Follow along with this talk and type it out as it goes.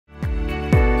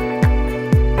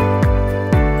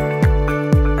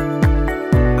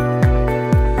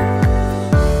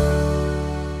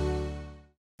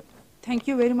Thank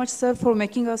you very much, sir, for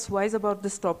making us wise about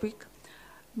this topic.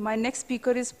 My next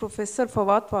speaker is Professor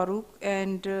Fawad Farooq,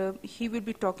 and he will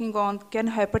be talking on, can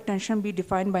hypertension be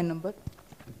defined by number?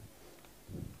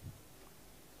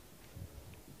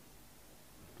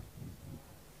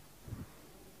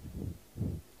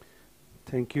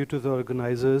 Thank you to the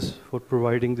organizers for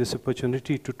providing this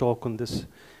opportunity to talk on this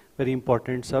very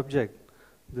important subject.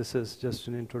 This is just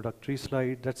an introductory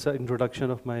slide. That's an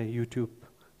introduction of my YouTube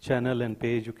channel and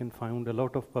page. You can find a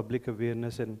lot of public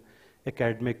awareness and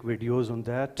academic videos on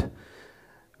that.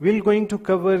 We're going to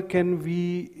cover, can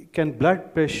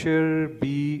blood pressure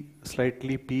be,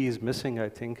 slightly P is missing, I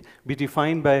think, be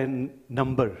defined by a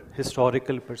number,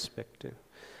 historical perspective.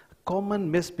 A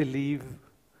common misbelief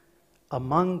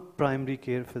among primary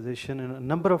care physicians, and a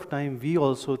number of times we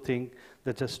also think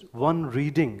that just one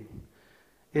reading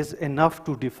is enough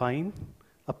to define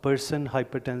a person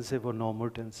hypertensive or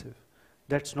normotensive.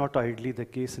 That's not ideally the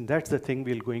case, and that's the thing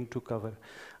we're going to cover.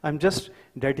 I'm just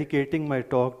dedicating my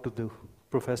talk to the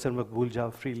Professor Maqbool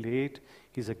Jafri late.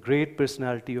 He's a great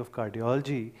personality of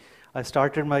cardiology. I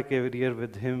started my career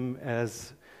with him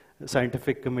as a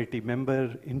scientific committee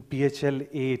member in PHL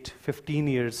 8, 15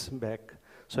 years back.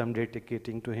 So I'm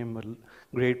dedicating to him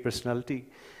a great personality.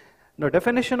 Now,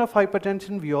 definition of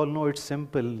hypertension, we all know it's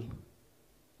simple.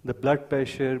 The blood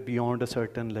pressure beyond a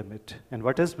certain limit. And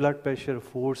what is blood pressure?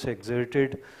 Force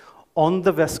exerted on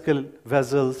the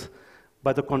vessels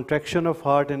by the contraction of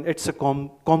heart, and it's a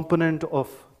component of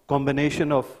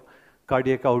combination of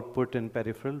cardiac output and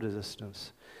peripheral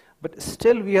resistance. But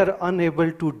still we are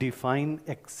unable to define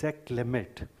exact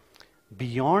limit.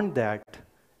 Beyond that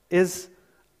is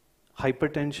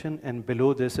hypertension, and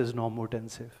below this is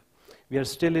normotensive. We are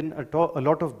still in a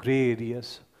lot of gray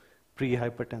areas.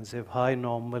 Pre-hypertensive, high,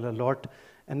 normal, a lot.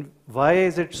 And why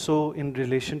is it so in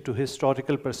relation to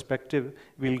historical perspective?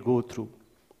 We'll go through.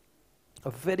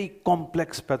 A very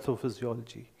complex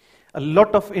pathophysiology. A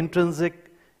lot of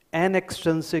intrinsic and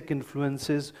extrinsic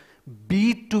influences,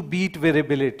 beat-to-beat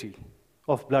variability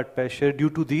of blood pressure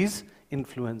due to these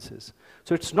influences.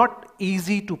 So it's not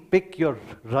easy to pick your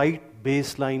right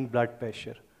baseline blood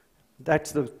pressure.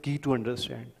 That's the key to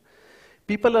understand.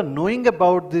 People are knowing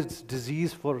about this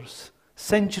disease for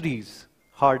centuries,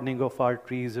 hardening of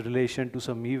arteries, relation to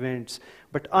some events,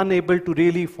 but unable to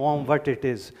really form what it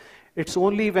is. It's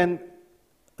only when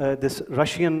this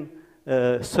Russian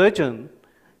surgeon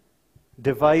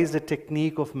devised a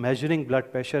technique of measuring blood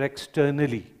pressure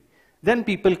externally, then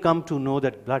people come to know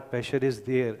that blood pressure is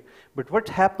there. But what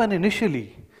happened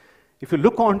initially, if you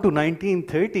look on to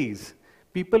 1930s,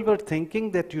 people were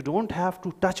thinking that you don't have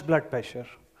to touch blood pressure.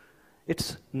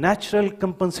 It's natural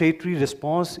compensatory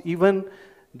response. Even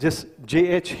this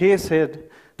J.H. Hay said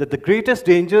that the greatest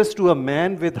dangers to a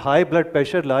man with high blood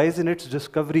pressure lies in its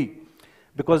discovery,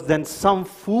 because then some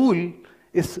fool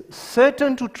is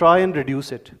certain to try and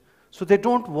reduce it. So they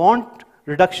don't want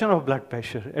reduction of blood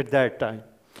pressure at that time.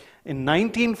 In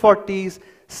 1940s,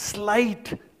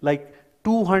 slight, like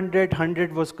 200,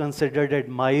 100 was considered as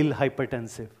mild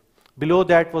hypertensive. Below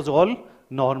that was all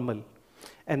normal.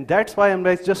 And that's why I'm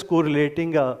just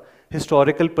correlating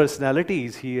historical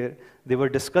personalities here. They were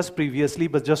discussed previously,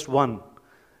 but just one.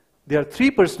 There are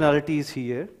three personalities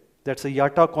here. That's a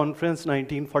Yalta Conference,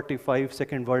 1945,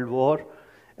 Second World War.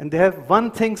 And they have one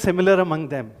thing similar among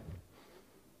them.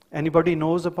 Anybody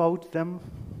knows about them?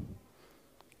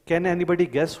 Can anybody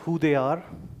guess who they are?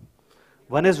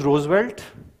 One is Roosevelt,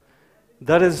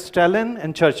 there is Stalin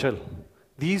and Churchill.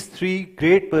 These three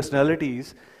great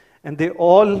personalities, and they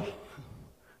all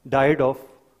died of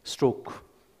stroke,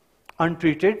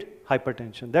 untreated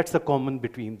hypertension. That's the common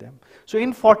between them. So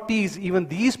in 40s, even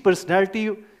these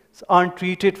personalities aren't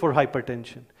treated for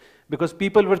hypertension, because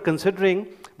people were considering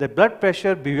that blood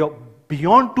pressure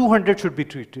beyond 200 should be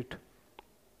treated.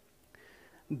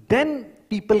 Then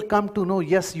people come to know,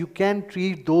 yes, you can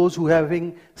treat those who are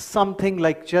having something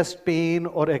like chest pain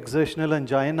or exertional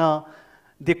angina.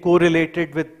 They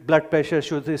correlated with blood pressure,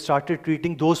 so they started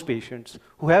treating those patients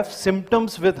who have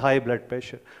symptoms with high blood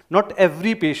pressure. Not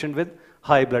every patient with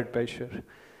high blood pressure.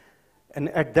 And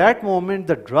at that moment,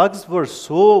 the drugs were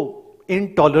so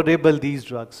intolerable, these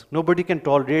drugs. Nobody can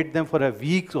tolerate them for a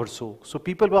week or so. So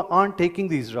people aren't taking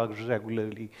these drugs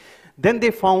regularly. Then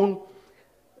they found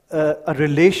a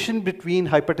relation between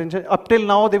hypertension. Up till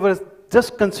now, they were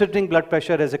just considering blood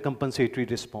pressure as a compensatory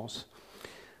response.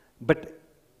 But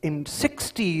in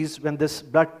 60s, when this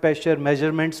blood pressure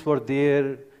measurements were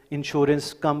there,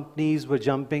 insurance companies were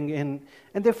jumping in,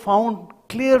 and they found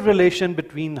clear relation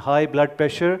between high blood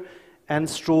pressure and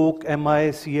stroke, MI,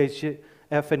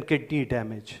 CHF, and kidney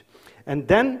damage. And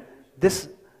then this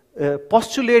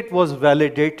postulate was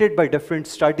validated by different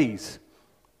studies.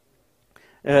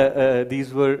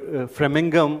 These were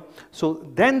Framingham. So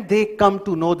then they come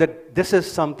to know that this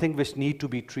is something which need to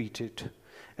be treated.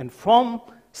 And from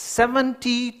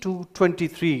 70 to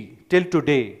 23 till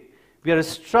today, we are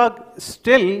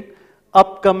still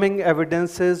upcoming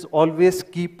evidences always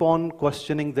keep on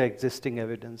questioning the existing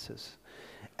evidences.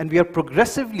 And we are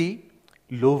progressively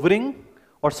lowering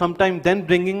or sometimes then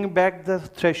bringing back the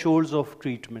thresholds of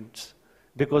treatments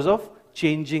because of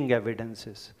changing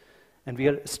evidences. And we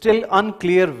are still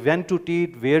unclear when to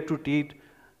treat, where to treat,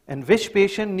 and which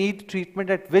patient need treatment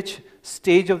at which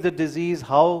stage of the disease,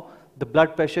 how the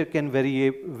blood pressure can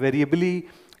variably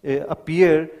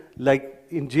appear. Like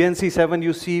in GNC7,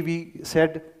 you see we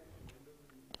said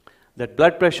that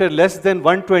blood pressure less than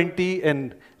 120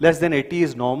 and less than 80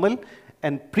 is normal,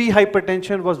 and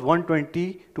pre-hypertension was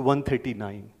 120 to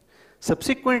 139.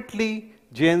 Subsequently,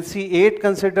 GNC8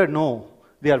 considered no,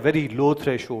 they are very low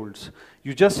thresholds.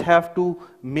 You just have to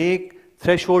make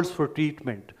thresholds for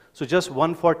treatment. So just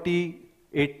 140,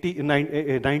 80,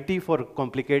 90 for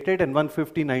complicated and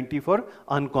 150, 90 for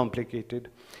uncomplicated.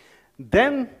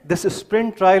 Then this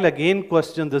sprint trial again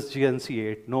questioned this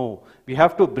GNC8. No, we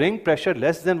have to bring pressure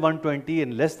less than 120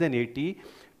 and less than 80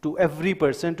 to every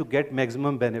person to get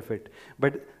maximum benefit.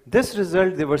 But this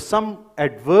result, there were some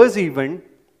adverse events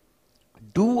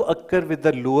do occur with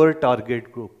the lower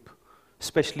target group,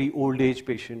 especially old age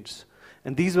patients.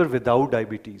 And these were without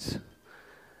diabetes.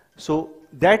 So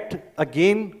that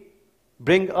again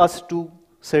bring us to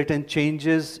certain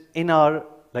changes in our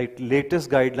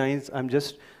latest guidelines. I'm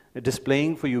just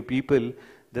displaying for you people.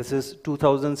 This is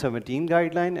 2017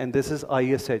 guideline and this is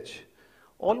ISH.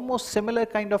 Almost similar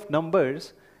kind of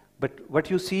numbers, but what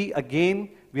you see again,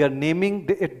 we are naming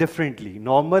it differently.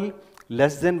 Normal,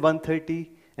 less than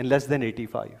 130 and less than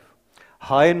 85.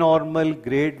 High normal,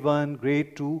 grade 1,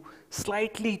 grade 2,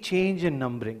 slightly change in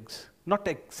numberings, not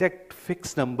exact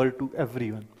fixed number to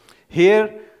everyone.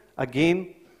 Here,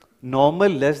 again, normal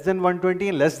less than 120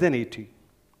 and less than 80.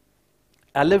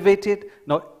 Elevated,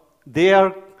 now they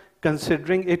are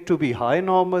considering it to be high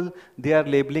normal, they are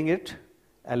labeling it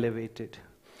elevated.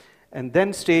 And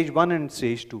then stage 1 and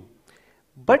stage 2.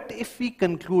 But if we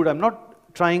conclude, I'm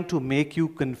not trying to make you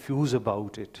confused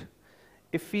about it.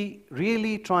 If we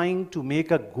really trying to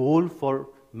make a goal for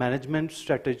management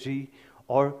strategy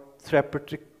or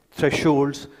therapeutic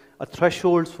thresholds,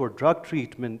 thresholds for drug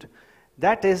treatment,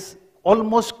 that is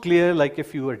almost clear. Like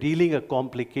if you are dealing a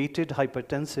complicated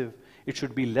hypertensive, it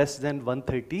should be less than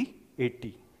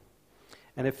 130/80.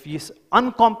 And if it's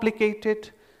uncomplicated,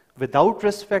 without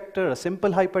risk factor, a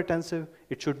simple hypertensive,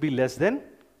 it should be less than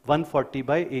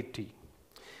 140/80.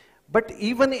 But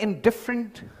even in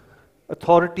different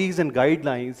authorities and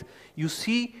guidelines, you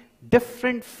see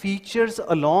different features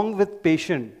along with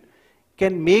patient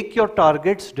can make your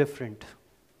targets different.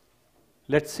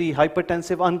 Let's see,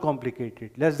 hypertensive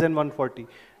uncomplicated, less than 140.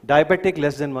 Diabetic,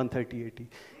 less than 130/80.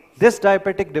 This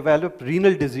diabetic developed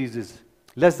renal diseases,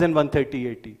 less than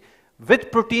 130/80.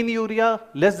 With proteinuria,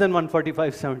 less than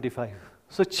 145/75.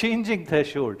 So changing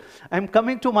threshold. I'm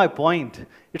coming to my point.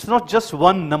 It's not just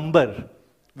one number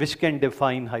which can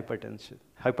define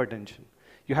hypertension.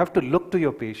 You have to look to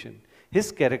your patient,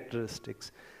 his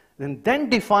characteristics, and then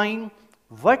define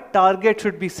what target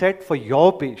should be set for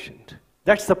your patient.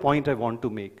 That's the point I want to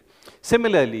make.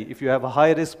 Similarly, if you have a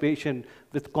high-risk patient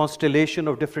with constellation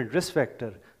of different risk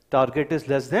factors, target is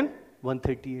less than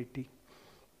 130/80.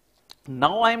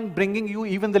 Now I'm bringing you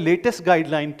even the latest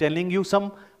guideline telling you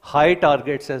some high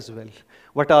targets as well.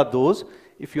 What are those?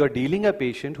 If you are dealing a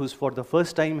patient who's for the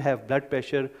first time have blood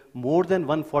pressure more than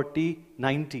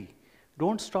 140/90,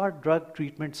 don't start drug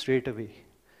treatment straight away.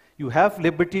 You have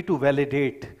liberty to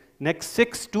validate next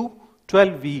 6 to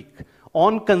 12 weeks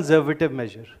on conservative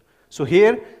measure. So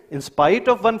here, in spite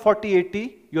of 140/80,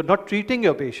 you're not treating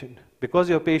your patient because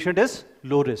your patient is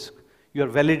low risk. You're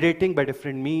validating by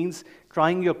different means,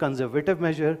 trying your conservative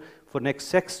measure for next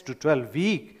 6 to 12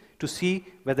 weeks to see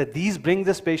whether these bring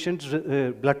this patient's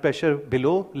blood pressure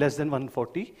below less than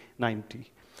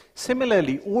 140/90.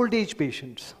 Similarly, old age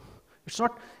patients. It's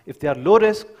not, if they are low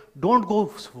risk, don't go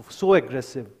so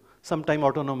aggressive. Sometimes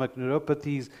autonomic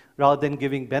neuropathies, rather than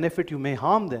giving benefit, you may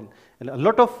harm them. And a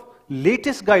lot of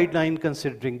latest guideline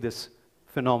considering this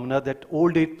phenomena that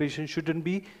old age patients shouldn't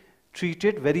be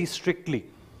treated very strictly.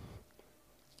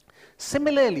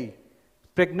 Similarly,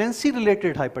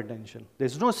 pregnancy-related hypertension.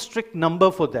 There's no strict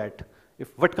number for that.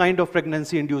 If what kind of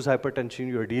pregnancy-induced hypertension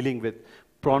you are dealing with,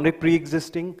 chronic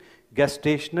pre-existing,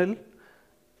 gestational,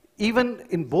 even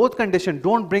in both conditions,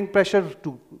 don't bring pressure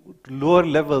to lower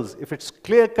levels. If it's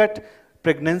clear-cut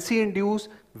pregnancy-induced,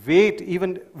 wait,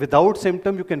 even without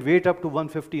symptom, you can wait up to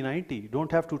 150/90. You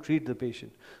don't have to treat the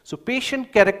patient. So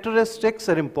patient characteristics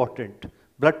are important.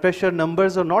 Blood pressure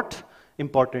numbers are not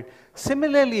important.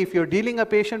 Similarly, if you're dealing a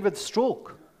patient with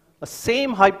stroke, a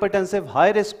same hypertensive,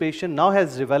 high-risk patient now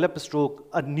has developed stroke,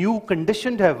 a new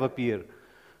condition have appeared.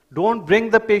 Don't bring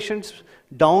the patients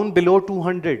down below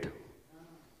 200.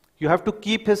 You have to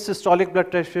keep his systolic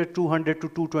blood pressure 200 to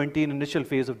 220 in initial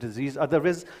phase of disease.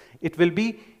 Otherwise, it will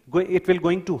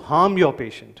going to harm your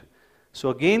patient. So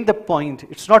again, the point,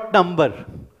 it's not number.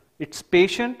 It's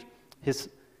patient, his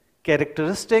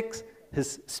characteristics,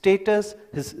 his status,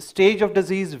 his stage of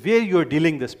disease, where you're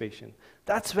dealing this patient.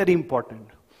 That's very important.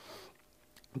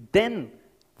 Then,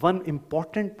 one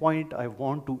important point I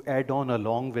want to add on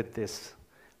along with this,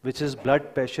 which is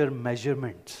blood pressure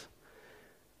measurements.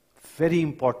 Very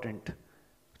important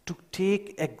to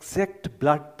take exact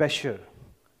blood pressure.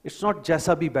 It's not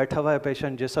जैसा भी बैठा हुआ है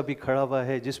patient, जैसा भी खड़ा हुआ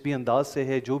है, जिस भी अंदाज से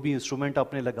है, जो भी instrument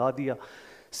आपने लगा दिया.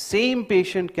 Same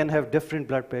patient can have different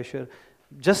blood pressure.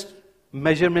 Just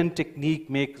measurement technique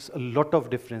makes a lot of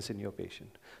difference in your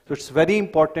patient. So it's very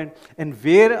important. And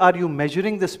where are you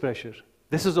measuring this pressure?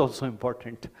 This is also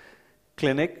important.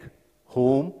 Clinic,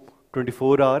 home,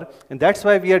 24-hour. And that's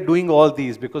why we are doing all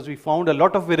these, because we found a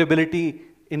lot of variability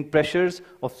in pressures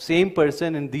of same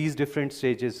person in these different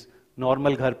stages.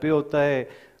 Normal घर पे होता है,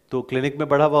 तो clinic में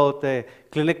बढ़ा हुआ होता है,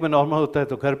 clinic में normal होता है,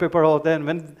 तो घर पे पड़ा होता है. And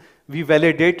when we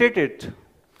validated it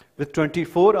with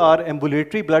 24-hour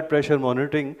ambulatory blood pressure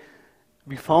monitoring,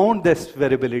 we found this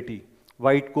variability.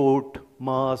 White coat,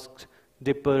 masked,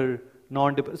 dipper,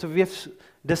 non-dipper. So we have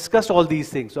discussed all these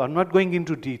things, so I'm not going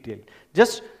into detail.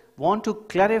 Just want to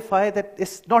clarify that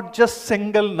it's not just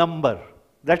single number.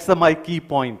 That's my key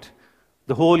point.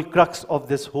 The whole crux of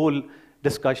this whole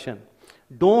discussion.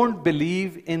 Don't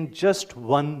believe in just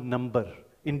one number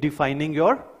in defining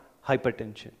your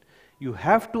hypertension. You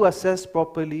have to assess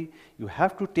properly, you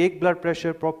have to take blood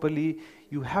pressure properly,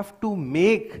 you have to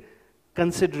make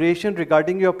consideration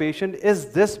regarding your patient.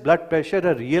 Is this blood pressure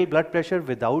a real blood pressure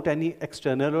without any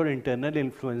external or internal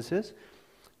influences?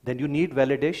 Then you need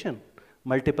validation,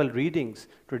 multiple readings,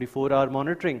 24-hour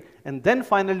monitoring, and then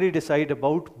finally decide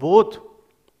about both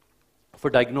for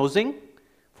diagnosing,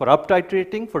 for up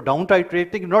titrating, for down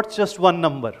titrating, not just one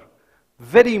number.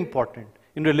 Very important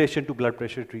in relation to blood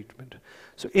pressure treatment.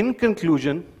 So in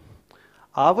conclusion,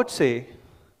 I would say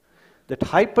that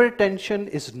hypertension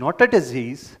is not a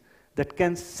disease that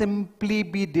can simply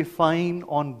be defined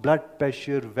on blood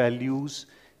pressure values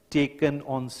taken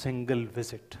on single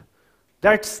visit.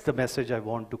 That's the message I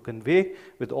want to convey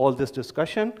with all this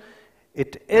discussion.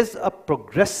 It is a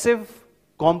progressive,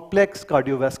 complex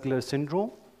cardiovascular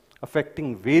syndrome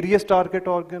affecting various target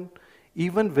organs,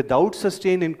 even without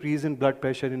sustained increase in blood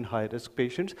pressure in high-risk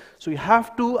patients. So you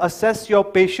have to assess your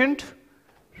patient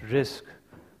risk.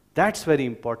 That's very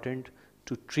important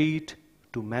to treat,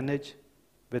 to manage.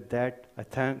 With that, I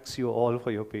thank you all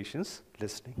for your patience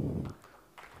listening.